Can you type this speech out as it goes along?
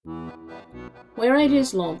Where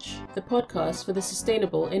Ideas Launch, the podcast for the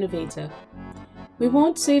sustainable innovator. We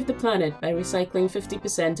won't save the planet by recycling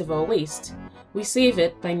 50% of our waste. We save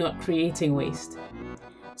it by not creating waste.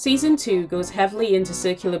 Season 2 goes heavily into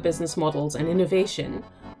circular business models and innovation,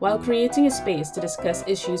 while creating a space to discuss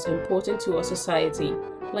issues important to our society,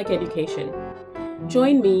 like education.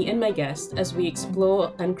 Join me and my guest as we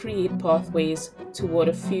explore and create pathways toward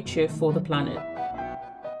a future for the planet.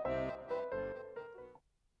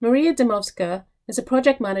 Maria Dymowska is a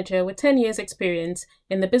project manager with 10 years' experience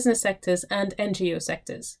in the business sectors and NGO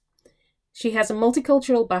sectors. She has a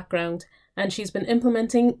multicultural background and she's been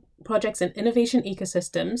implementing projects in innovation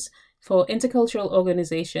ecosystems for intercultural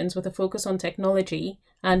organizations with a focus on technology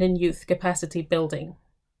and in youth capacity building.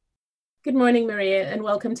 Good morning, Maria, and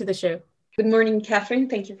welcome to the show. Good morning, Catherine.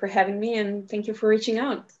 Thank you for having me and thank you for reaching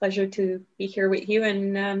out. Pleasure to be here with you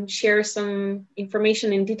and share some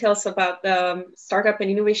information and details about the startup and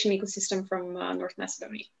innovation ecosystem from North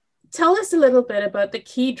Macedonia. Tell us a little bit about the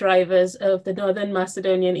key drivers of the Northern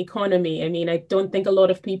Macedonian economy. I mean, I don't think a lot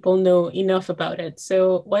of people know enough about it.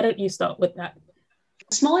 So why don't you start with that?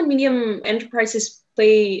 Small and medium enterprises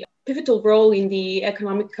play pivotal role in the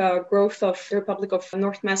economic growth of the Republic of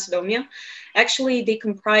North Macedonia. Actually, they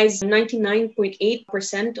comprise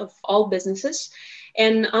 99.8% of all businesses.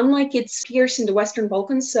 And unlike its peers in the Western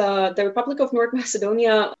Balkans, the Republic of North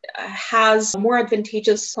Macedonia has a more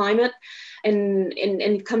advantageous climate and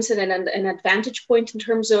it comes at an advantage point in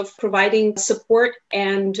terms of providing support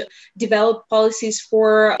and develop policies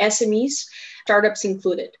for SMEs, startups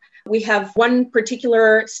included. We have one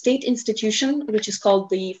particular state institution, which is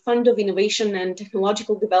called the Fund of Innovation and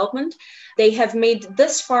Technological Development. They have made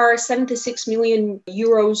thus far 76 million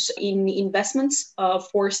euros in investments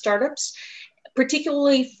for startups.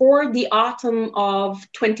 Particularly for the autumn of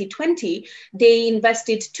 2020, they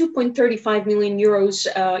invested 2.35 million euros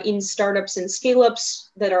in startups and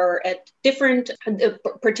scale-ups that are at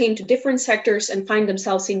pertain to different sectors and find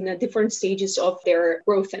themselves in different stages of their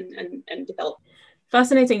growth and development.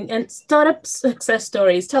 Fascinating. And startup success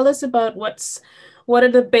stories. Tell us about what are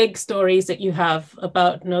the big stories that you have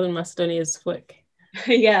about Northern Macedonia's work?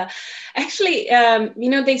 Yeah, actually,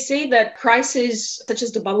 they say that crises such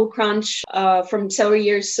as the bubble crunch from several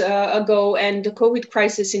years ago and the COVID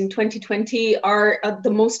crisis in 2020 are the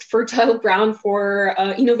most fertile ground for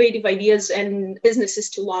innovative ideas and businesses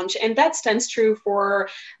to launch. And that stands true for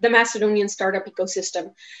the Macedonian startup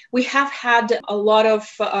ecosystem. We have had a lot of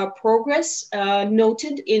progress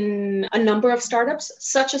noted in a number of startups.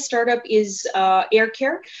 Such a startup is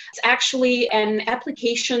AirCare. It's actually an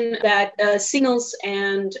application that signals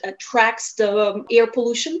and tracks the air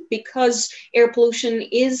pollution because air pollution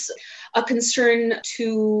is a concern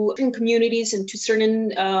to certain communities and to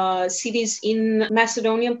certain cities in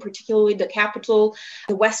Macedonia, particularly the capital,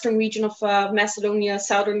 the western region of Macedonia,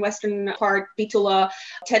 southern western part, Bitola,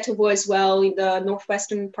 Tetovo as well, in the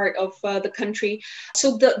northwestern part of the country.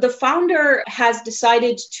 So the founder has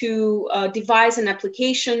decided to devise an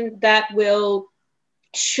application that will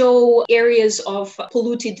show areas of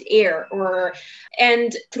polluted air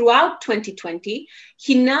and throughout 2020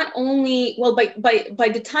 he not only by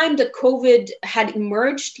the time that COVID had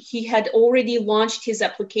emerged, he had already launched his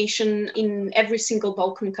application in every single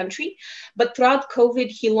Balkan country, but throughout COVID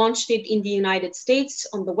he launched it in the United States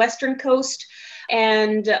on the western coast.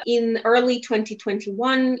 And in early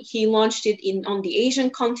 2021, he launched it on the Asian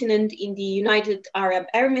continent, in the United Arab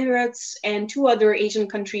Emirates, and 2 other Asian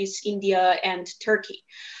countries, India and Turkey.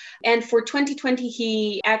 And for 2020,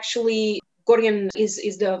 he actually, Gorjan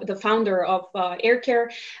is the founder of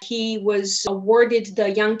AirCare. He was awarded the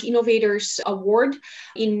Young Innovators Award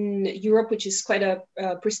in Europe, which is quite a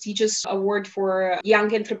prestigious award for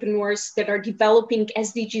young entrepreneurs that are developing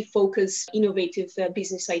SDG-focused innovative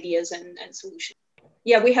business ideas and solutions.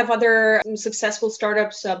 Yeah, we have other successful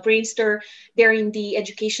startups, Brainster, they're in the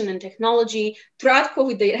education and technology. Throughout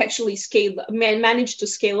COVID, they actually managed to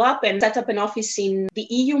scale up and set up an office in the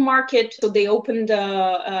EU market. So they opened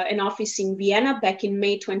an office in Vienna back in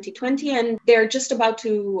May 2020, and they're just about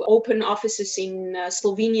to open offices in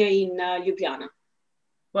Slovenia, in Ljubljana.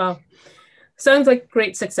 Wow. Sounds like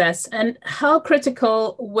great success. And how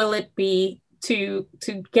critical will it be to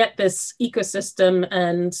get this ecosystem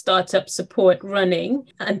and startup support running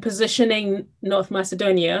and positioning North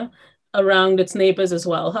Macedonia around its neighbors as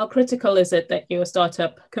well? How critical is it that your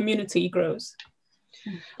startup community grows?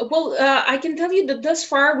 Well, I can tell you that thus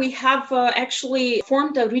far we have actually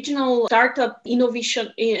formed a regional startup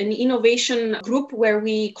innovation group where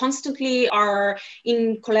we constantly are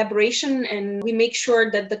in collaboration, and we make sure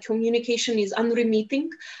that the communication is unremitting,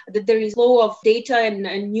 that there is flow of data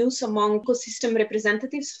and news among ecosystem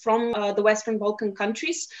representatives from the Western Balkan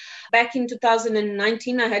countries. Back in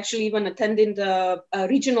 2019, I actually even attended a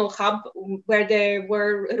regional hub where there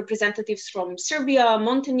were representatives from Serbia,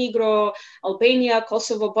 Montenegro, Albania,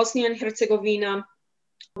 Kosovo, Bosnia and Herzegovina.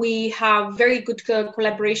 We have very good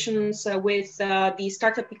collaborations with the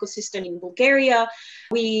startup ecosystem in Bulgaria.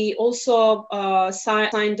 We also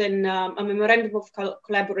signed a memorandum of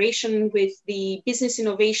collaboration with the Business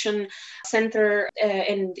Innovation Center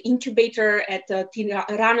and Incubator at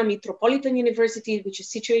Tirana Metropolitan University, which is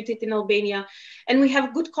situated in Albania. And we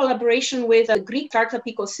have good collaboration with the Greek startup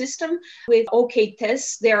ecosystem, with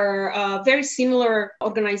OKTES. They are a very similar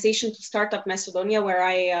organization to Startup Macedonia, where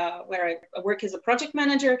I work as a project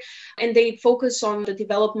manager, and they focus on the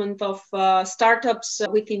development of startups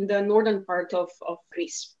within the northern part of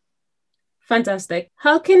Greece. Fantastic.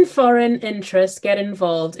 How can foreign interests get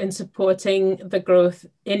involved in supporting the growth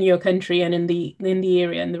in your country and in the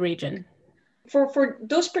area, in the region? For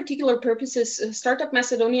those particular purposes, Startup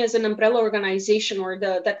Macedonia as an umbrella organization, or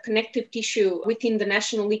that connective tissue within the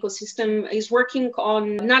national ecosystem, is working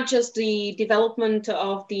on not just the development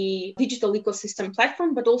of the digital ecosystem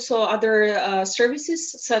platform, but also other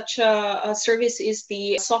services. Such a service is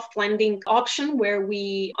the soft lending option, where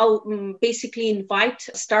we basically invite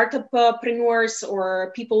startuppreneurs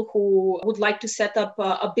or people who would like to set up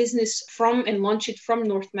a business from and launch it from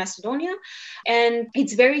North Macedonia. And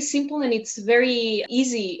it's very simple, and it's very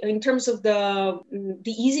easy in terms of the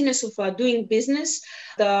easiness of doing business.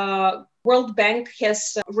 The World Bank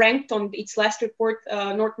has ranked on its last report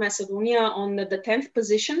North Macedonia on the 10th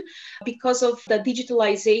position because of the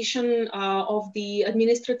digitalization of the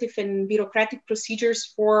administrative and bureaucratic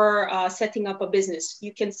procedures for setting up a business.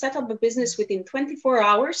 You can set up a business within 24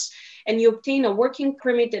 hours, and you obtain a working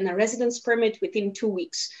permit and a residence permit within 2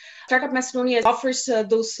 weeks. Startup Macedonia offers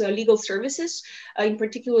those legal services, in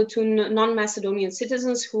particular to non-Macedonian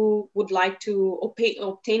citizens who would like to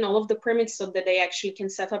obtain all of the permits so that they actually can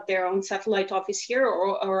set up their own satellite office here,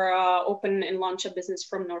 or open and launch a business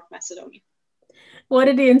from North Macedonia. What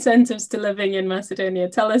are the incentives to living in Macedonia?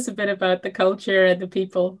 Tell us a bit about the culture and the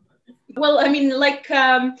people. Well, I mean, like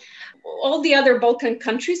all the other Balkan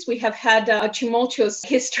countries, we have had a tumultuous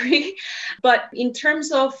history. But in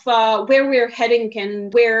terms of where we're heading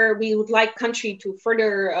and where we would like country to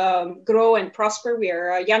further grow and prosper, we are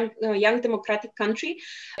a young democratic country,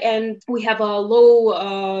 and we have a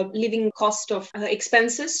low living cost of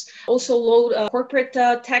expenses, also low corporate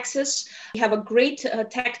taxes. We have a great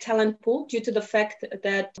tech talent pool due to the fact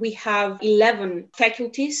that we have 11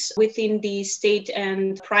 faculties within the state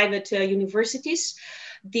and private universities.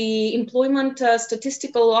 The Employment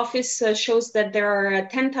Statistical Office shows that there are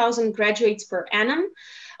 10,000 graduates per annum,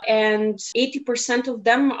 and 80% of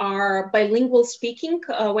them are bilingual speaking.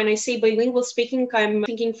 When I say bilingual speaking, I'm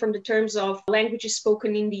thinking from the terms of languages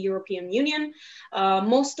spoken in the European Union.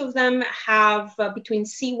 Most of them have between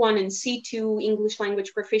C1 and C2 English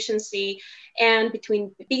language proficiency, and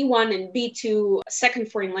between B1 and B2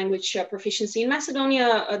 second foreign language proficiency. In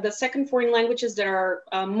Macedonia, the second foreign languages that are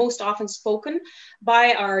most often spoken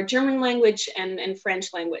by are German language and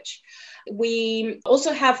French language. We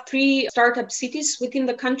also have 3 startup cities within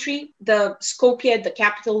the country. The Skopje, the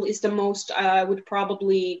capital, is the most, would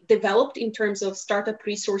probably developed in terms of startup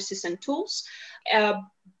resources and tools.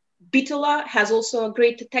 Bitola has also a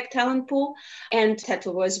great tech talent pool, and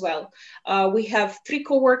Tetovo as well. We have 3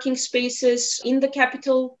 co-working spaces in the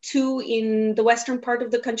capital, 2 in the western part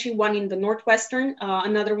of the country, 1 in the northwestern,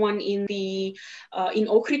 another one in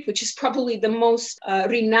Ohrid, which is probably the most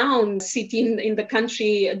renowned city in the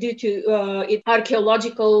country due to its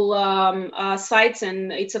archaeological sites,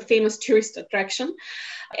 and it's a famous tourist attraction.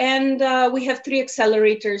 And we have 3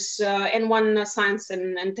 accelerators and 1 science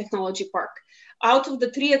and technology park. Out of the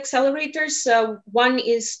 3 accelerators, 1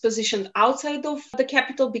 is positioned outside of the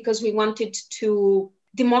capital because we wanted to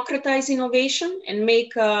democratize innovation and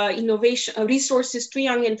make innovation resources to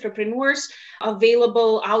young entrepreneurs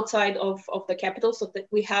available outside of the capital, so that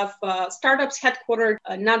we have startups headquartered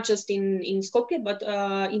not just in Skopje, but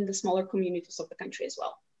in the smaller communities of the country as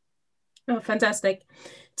well. Oh, fantastic.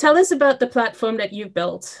 Tell us about the platform that you've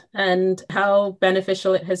built and how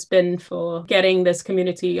beneficial it has been for getting this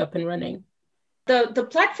community up and running. The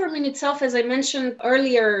platform in itself, as I mentioned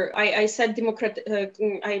earlier, I said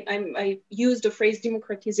I used the phrase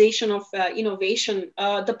democratization of innovation.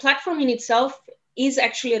 The platform in itself is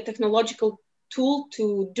actually a technological tool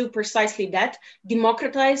to do precisely that,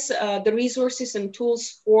 democratize the resources and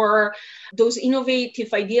tools for those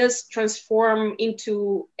innovative ideas transform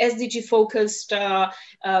into SDG-focused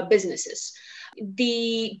businesses.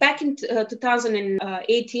 Back in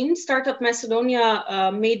 2018, Startup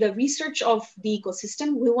Macedonia made a research of the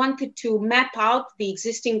ecosystem. We wanted to map out the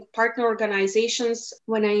existing partner organizations.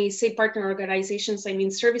 When I say partner organizations, I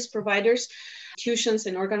mean service providers, institutions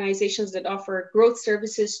and organizations that offer growth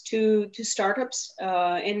services to startups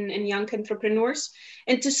and young entrepreneurs,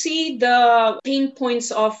 and to see the pain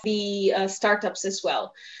points of the startups as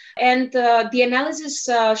well. And the analysis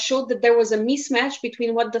showed that there was a mismatch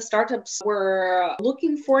between what the startups were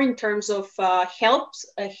looking for in terms of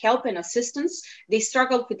help and assistance. They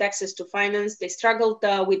struggled with access to finance. They struggled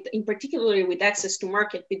in particular with access to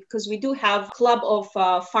market, because we do have a club of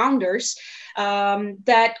founders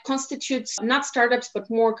that constitutes not startups, but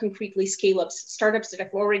more concretely scale-ups, startups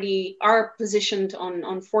that are positioned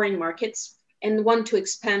on foreign markets and want to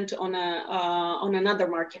expand on another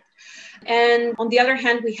market. And on the other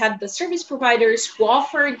hand, we had the service providers who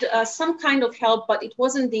offered some kind of help, but it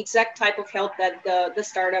wasn't the exact type of help that the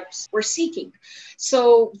startups were seeking.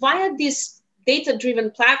 So via this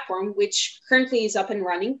data-driven platform, which currently is up and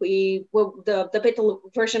running, the beta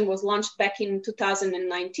version was launched back in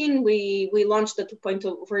 2019. We launched the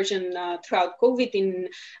 2.0 version throughout COVID in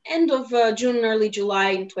end of June, early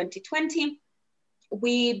July in 2020.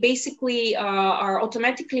 We basically are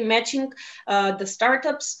automatically matching the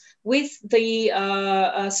startups with the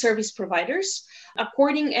service providers. The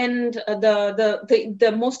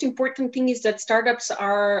most important thing is that startups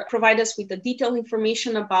provide us with the detailed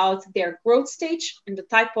information about their growth stage and the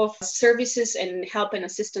type of services and help and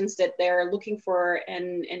assistance that they're looking for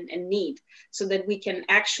and need, so that we can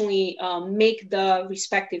actually make the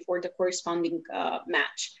respective or the corresponding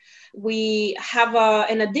match. We have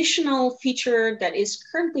an additional feature that is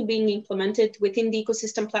currently being implemented within the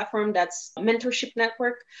ecosystem platform. That's a mentorship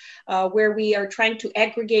network, where we are trying to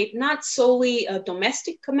aggregate not solely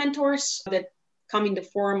domestic mentors that come in the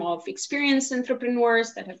form of experienced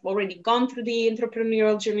entrepreneurs that have already gone through the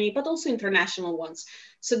entrepreneurial journey, but also international ones,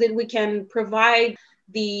 so that we can provide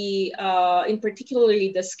in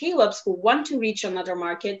particularly the scale-ups who want to reach another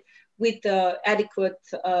market with the adequate,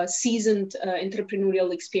 seasoned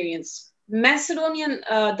entrepreneurial experience. The Macedonian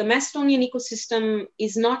ecosystem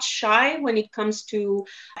is not shy when it comes to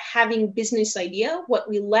having business idea. What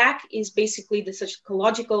we lack is basically the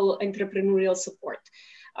psychological entrepreneurial support.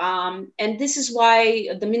 And this is why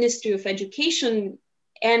the Ministry of Education,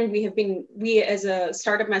 and we as a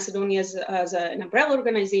Startup Macedonia, as an umbrella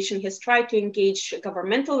organization, has tried to engage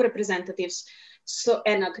governmental representatives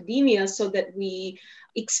and academia, so that we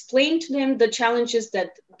explain to them the challenges that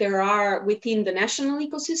there are within the national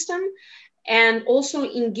ecosystem, and also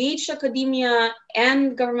engage academia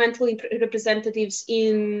and governmental representatives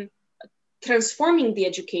in transforming the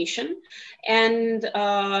education and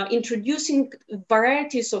introducing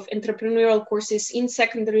varieties of entrepreneurial courses in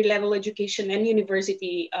secondary level education and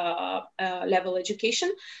university level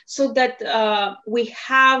education, so that we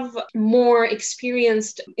have more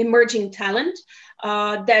experienced emerging talent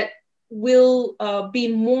that will be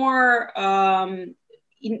more,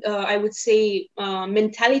 I would say,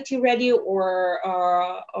 mentality ready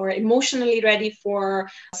or emotionally ready for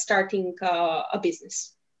starting a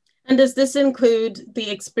business. And does this include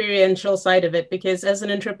the experiential side of it? Because as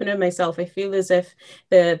an entrepreneur myself, I feel as if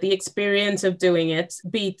the experience of doing it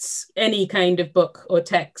beats any kind of book or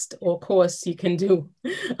text or course you can do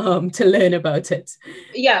to learn about it.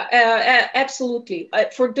 Yeah, absolutely.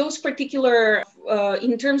 For those particular,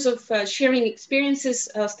 in terms of sharing experiences,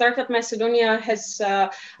 Startup Macedonia has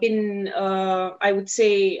been, I would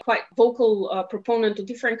say, quite vocal proponent of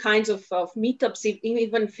different kinds of meetups,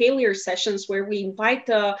 even failure sessions, where we invite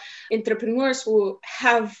entrepreneurs who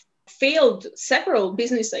have failed several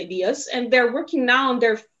business ideas and they're working now on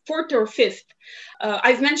their fourth or fifth.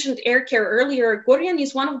 I've mentioned AirCare earlier. Gorian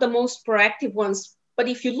is one of the most proactive ones. But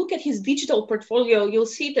if you look at his digital portfolio, you'll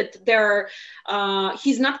see that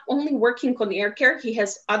he's not only working on AirCare, he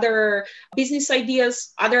has other business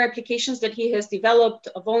ideas, other applications that he has developed,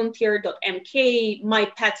 volunteer.mk,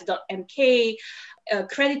 mypet.mk,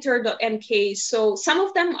 creditor.mk. So some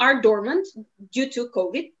of them are dormant due to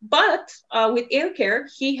COVID, but with AirCare,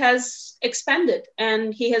 he has expanded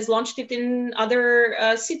and he has launched it in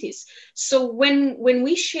other cities. So when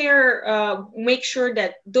we share, make sure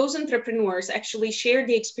that those entrepreneurs actually share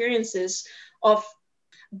the experiences of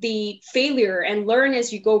the failure and learn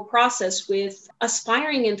as you go process with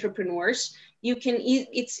aspiring entrepreneurs,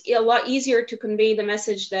 it's a lot easier to convey the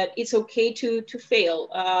message that it's okay to fail,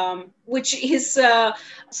 which is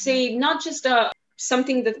say not just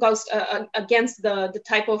something that goes against the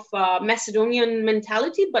type of Macedonian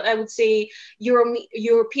mentality, but I would say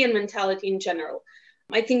European mentality in general.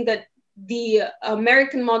 I think that the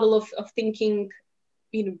American model of thinking,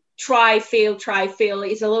 try fail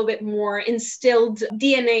is a little bit more instilled,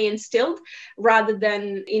 DNA instilled, rather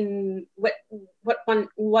than in what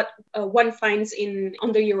one finds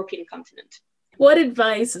on the European continent. What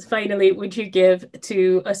advice, finally, would you give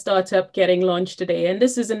to a startup getting launched today? And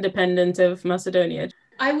this is independent of Macedonia.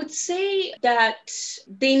 I would say that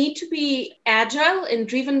they need to be agile and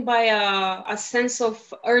driven by a sense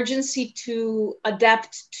of urgency to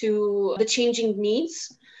adapt to the changing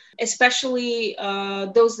needs, especially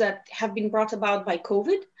those that have been brought about by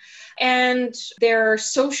COVID. And their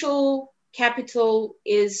social capital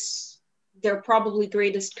is their probably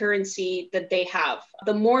greatest currency that they have.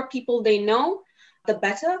 The more people they know, the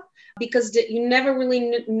better, because you never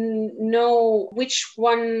really know which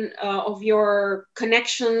one of your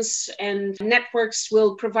connections and networks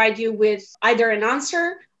will provide you with either an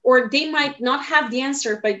answer, or they might not have the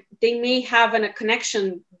answer, but they may have a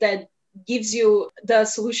connection that gives you the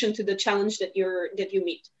solution to the challenge that you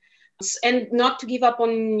meet. And not to give up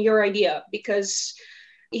on your idea, because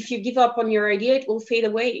if you give up on your idea, it will fade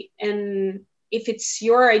away. And if it's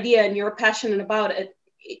your idea and you're passionate about it,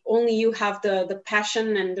 only you have the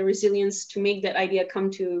passion and the resilience to make that idea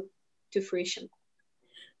come to fruition.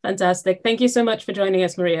 Fantastic. Thank you so much for joining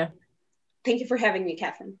us, Maria. Thank you for having me,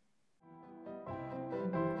 Catherine.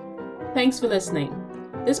 Thanks for listening.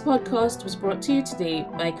 This podcast was brought to you today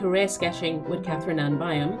by Career Sketching with Catherine Ann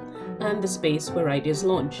Byam and the space where ideas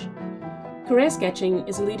launch. Career Sketching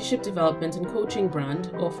is a leadership development and coaching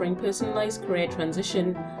brand offering personalized career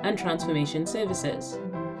transition and transformation services.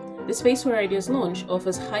 The Space Where Ideas Launch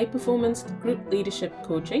offers high-performance group leadership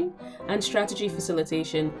coaching and strategy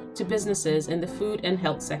facilitation to businesses in the food and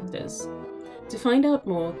health sectors. To find out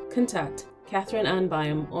more, contact Catherine Ann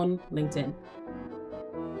Byam on LinkedIn.